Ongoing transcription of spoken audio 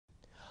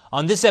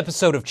On this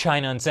episode of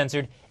China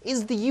Uncensored,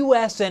 is the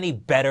US any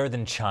better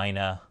than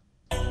China?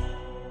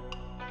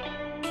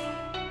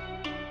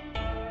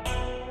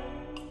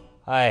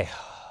 Hi,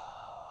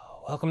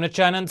 welcome to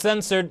China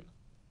Uncensored.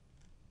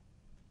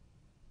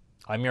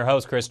 I'm your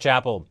host, Chris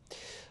Chappell.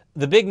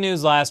 The big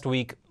news last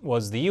week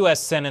was the US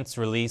Senate's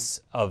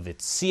release of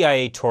its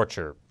CIA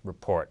torture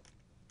report.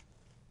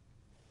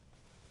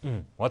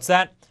 What's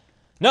that?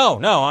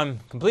 No, I'm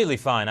completely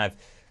fine. I've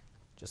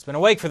just been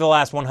awake for the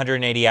last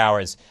 180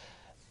 hours.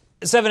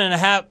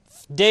 7.5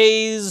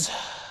 days,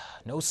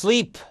 no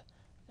sleep,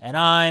 and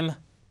I'm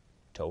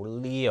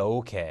totally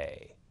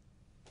okay.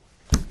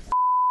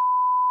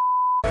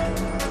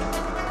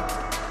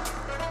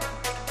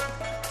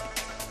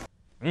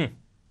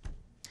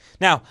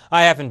 Now,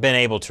 I haven't been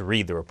able to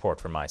read the report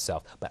for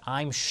myself, but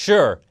I'm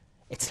sure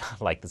it's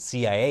not like the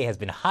CIA has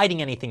been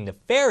hiding anything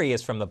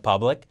nefarious from the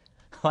public.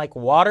 Like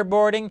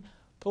waterboarding?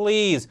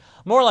 Please,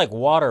 more like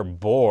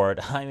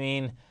waterboard. I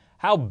mean,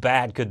 how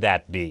bad could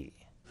that be?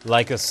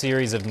 Like a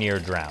series of near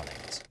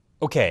drownings.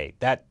 Okay,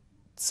 that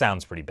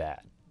sounds pretty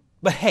bad.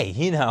 But hey,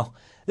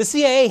 the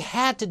CIA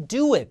had to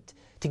do it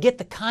to get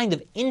the kind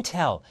of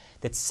intel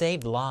that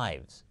saved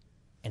lives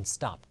and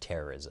stopped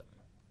terrorism.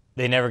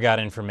 They never got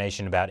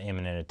information about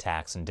imminent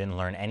attacks and didn't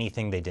learn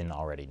anything they didn't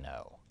already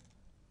know.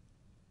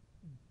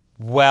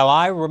 Well,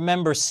 I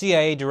remember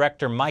CIA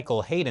Director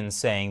Michael Hayden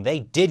saying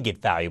they did get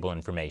valuable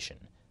information.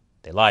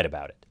 They lied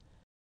about it.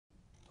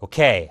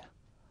 Okay,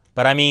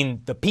 but I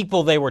mean, the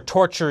people they were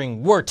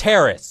torturing were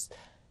terrorists.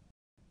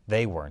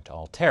 They weren't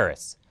all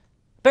terrorists.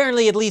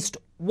 Apparently, at least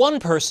one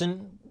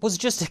person was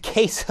just a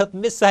case of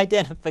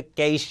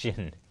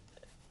misidentification.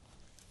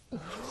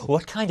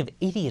 What kind of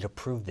idiot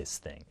approved this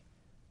thing?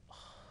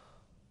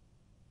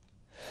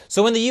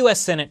 So when the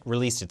US Senate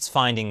released its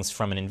findings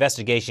from an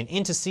investigation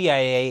into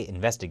CIA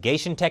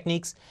investigation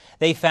techniques,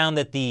 they found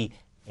that the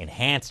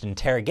enhanced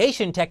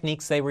interrogation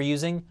techniques they were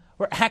using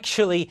were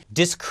actually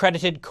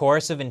discredited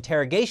coercive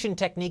interrogation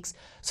techniques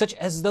such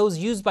as those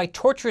used by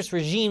torturous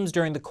regimes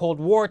during the Cold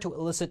War to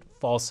elicit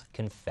false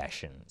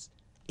confessions.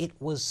 It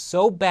was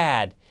so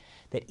bad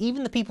that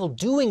even the people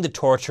doing the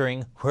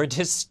torturing were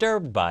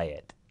disturbed by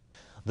it.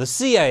 The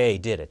CIA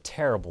did a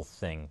terrible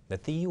thing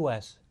that the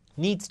US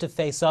needs to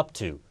face up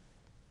to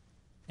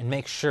and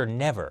make sure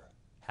never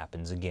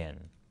happens again.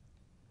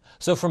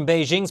 So from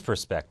Beijing's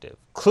perspective,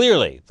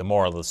 clearly the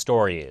moral of the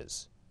story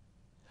is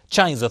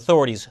Chinese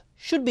authorities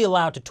should be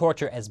allowed to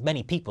torture as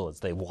many people as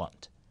they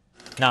want.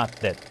 Not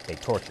that they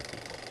torture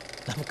people.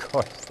 Of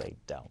course they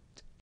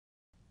don't.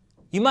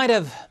 You might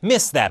have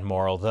missed that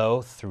moral,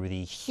 though, through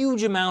the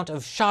huge amount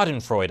of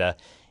schadenfreude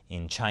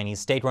in Chinese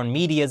state-run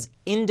media's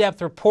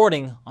in-depth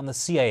reporting on the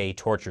CIA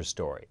torture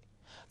story.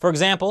 For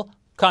example,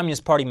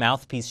 Communist Party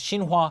mouthpiece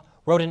Xinhua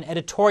wrote an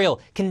editorial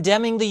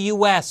condemning the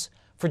US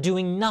for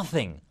doing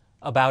nothing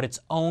about its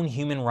own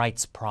human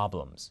rights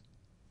problems.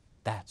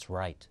 That's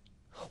right.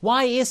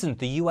 Why isn't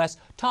the US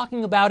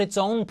talking about its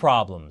own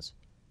problems?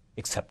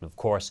 Except, of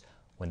course,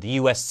 when the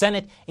US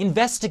Senate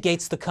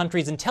investigates the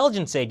country's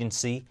intelligence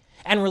agency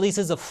and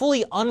releases a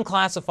fully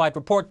unclassified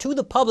report to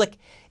the public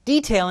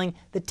detailing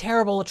the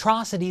terrible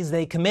atrocities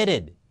they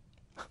committed.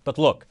 But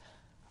look,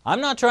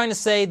 I'm not trying to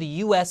say the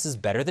US is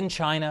better than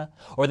China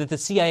or that the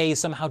CIA is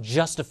somehow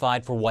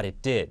justified for what it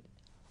did.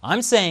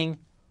 I'm saying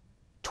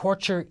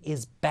torture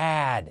is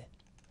bad,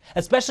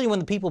 especially when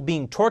the people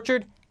being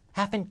tortured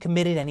haven't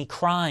committed any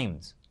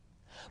crimes.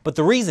 But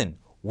the reason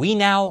we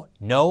now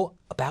know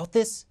about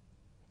this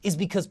is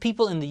because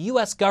people in the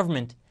US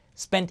government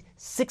spent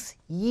 6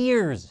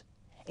 years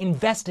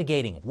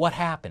investigating what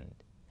happened.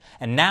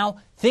 And now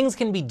things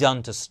can be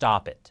done to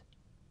stop it.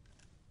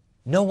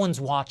 No one's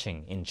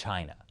watching in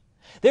China.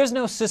 There's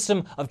no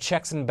system of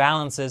checks and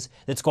balances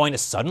that's going to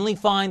suddenly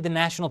find the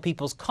National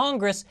People's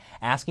Congress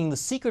asking the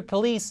secret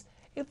police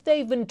if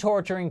they've been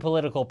torturing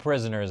political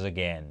prisoners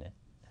again.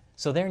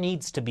 So there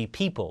needs to be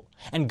people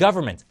and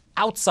governments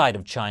outside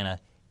of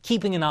China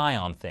keeping an eye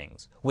on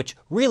things, which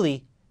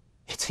really,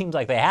 it seems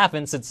like they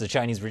haven't since the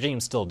Chinese regime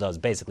still does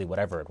basically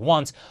whatever it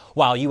wants,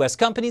 while US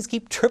companies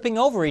keep tripping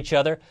over each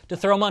other to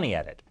throw money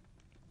at it.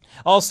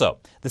 Also,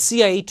 the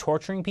CIA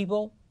torturing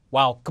people,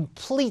 while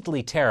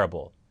completely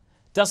terrible,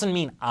 doesn't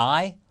mean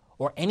I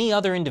or any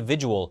other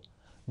individual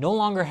no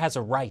longer has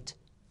a right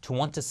to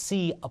want to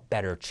see a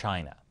better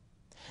China.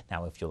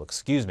 Now, if you'll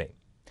excuse me,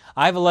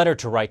 I have a letter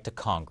to write to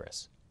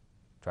Congress.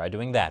 Try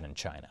doing that in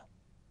China.